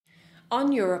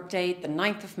On Europe Day, the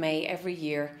 9th of May every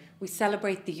year, we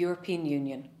celebrate the European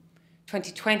Union.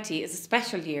 2020 is a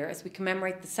special year as we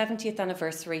commemorate the 70th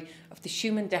anniversary of the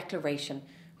Schuman Declaration,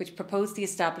 which proposed the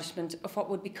establishment of what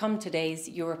would become today's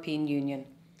European Union.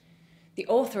 The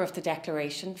author of the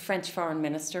declaration, French Foreign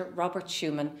Minister Robert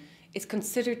Schuman, is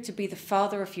considered to be the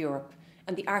father of Europe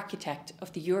and the architect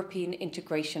of the European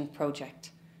integration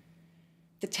project.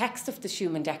 The text of the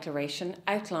Schuman Declaration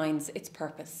outlines its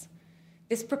purpose.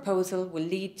 This proposal will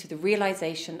lead to the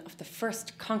realisation of the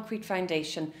first concrete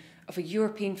foundation of a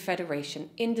European federation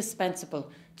indispensable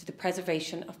to the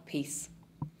preservation of peace.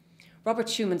 Robert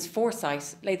Schuman's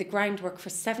foresight laid the groundwork for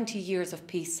 70 years of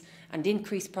peace and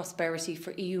increased prosperity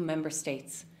for EU member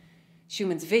states.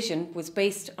 Schuman's vision was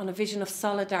based on a vision of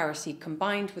solidarity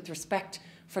combined with respect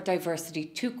for diversity,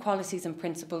 two qualities and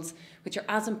principles which are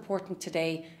as important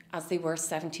today as they were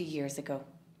 70 years ago.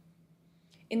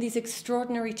 In these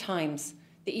extraordinary times,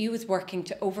 the EU is working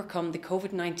to overcome the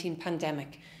COVID-19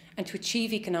 pandemic and to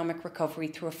achieve economic recovery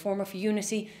through a form of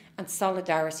unity and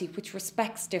solidarity which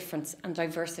respects difference and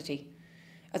diversity.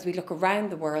 As we look around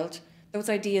the world, those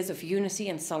ideas of unity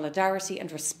and solidarity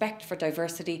and respect for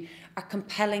diversity are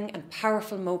compelling and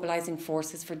powerful mobilising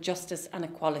forces for justice and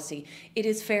equality. It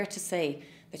is fair to say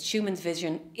that Schuman's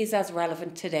vision is as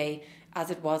relevant today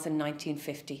as it was in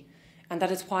 1950. And that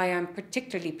is why I'm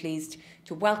particularly pleased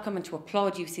to welcome and to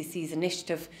applaud UCC's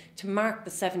initiative to mark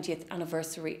the 70th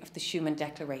anniversary of the Schuman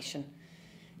Declaration.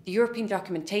 The European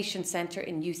Documentation Centre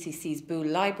in UCC's Boole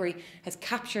Library has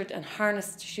captured and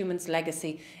harnessed Schuman's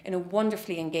legacy in a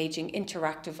wonderfully engaging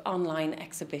interactive online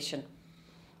exhibition.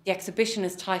 The exhibition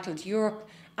is titled Europe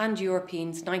and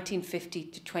Europeans 1950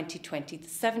 to 2020, the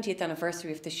 70th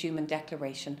anniversary of the Schuman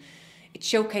Declaration. It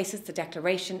showcases the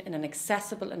Declaration in an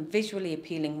accessible and visually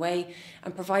appealing way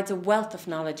and provides a wealth of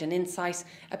knowledge and insight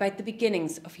about the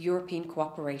beginnings of European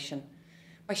cooperation.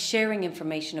 By sharing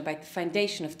information about the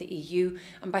foundation of the EU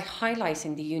and by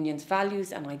highlighting the Union's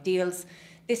values and ideals,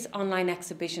 this online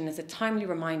exhibition is a timely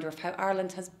reminder of how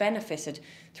Ireland has benefited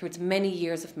through its many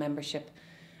years of membership.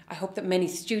 I hope that many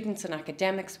students and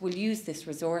academics will use this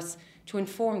resource to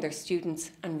inform their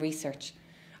students and research.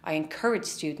 I encourage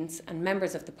students and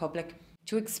members of the public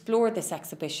to explore this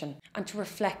exhibition and to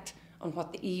reflect on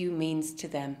what the EU means to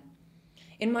them.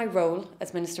 In my role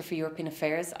as Minister for European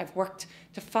Affairs, I've worked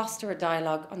to foster a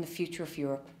dialogue on the future of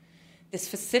Europe. This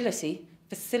facility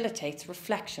facilitates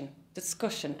reflection,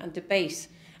 discussion and debate,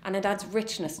 and it adds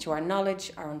richness to our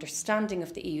knowledge, our understanding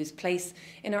of the EU's place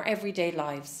in our everyday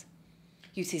lives.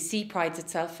 UCC prides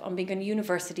itself on being a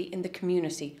university in the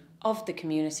community, of the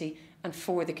community and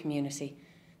for the community.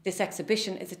 This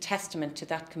exhibition is a testament to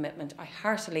that commitment. I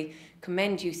heartily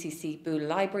commend UCC Boole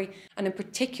Library and in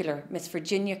particular Miss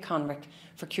Virginia Conrick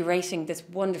for curating this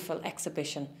wonderful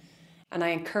exhibition. And I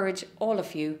encourage all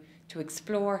of you to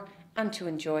explore and to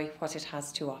enjoy what it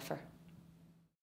has to offer.